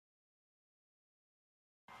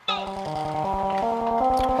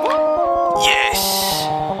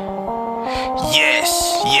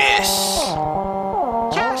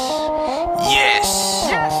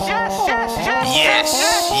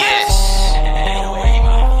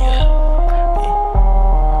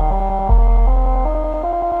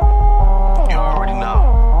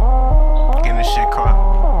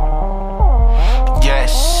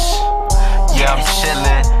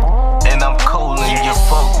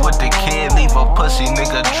leave a pussy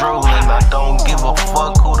nigga drooling. I don't give a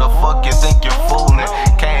fuck who the fuck you think you're fooling.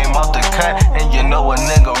 Came out the cut and you know a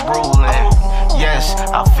nigga ruling. Yes,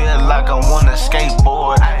 I feel like I wanna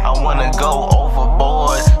skateboard. I wanna go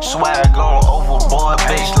overboard. Swag on overboard,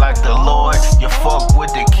 bitch like the Lord. You fuck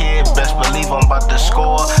with the kid, best believe I'm about to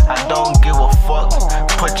score. I don't give a fuck,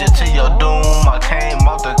 put you to your doom. I came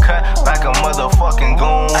out the cut like a motherfucking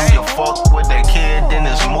goon. You fuck with the kid, then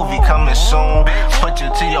this movie coming soon. Put you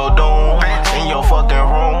to your doom, in your fucking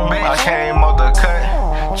room. I came out the cut,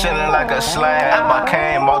 chillin' like a slab. I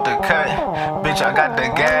came out the cut, bitch I got the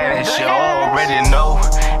gas, you already know.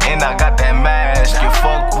 And I got that mask. You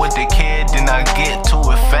fuck with the kid, then I get to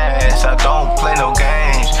it fast. I don't play no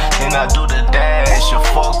games, then I do the dash. You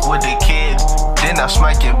fuck with the kid, then I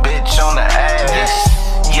smack your bitch on the ass.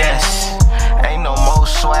 Yes, ain't no more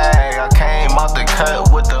swag. I came out the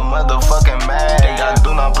cut with the motherfucking mag. I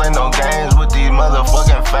do not play no games with these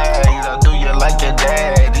motherfucking fags. I do you like your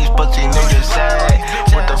dad, these pussy niggas sad.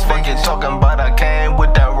 What the fuck you talking about? I came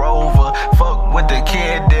with that Rover. Fuck with the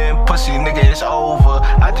kid, then pussy nigga it's over.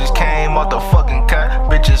 I just came out the fucking cut,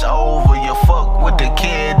 bitch it's over. You fuck with the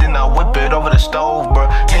kid, then I whip it over the stove.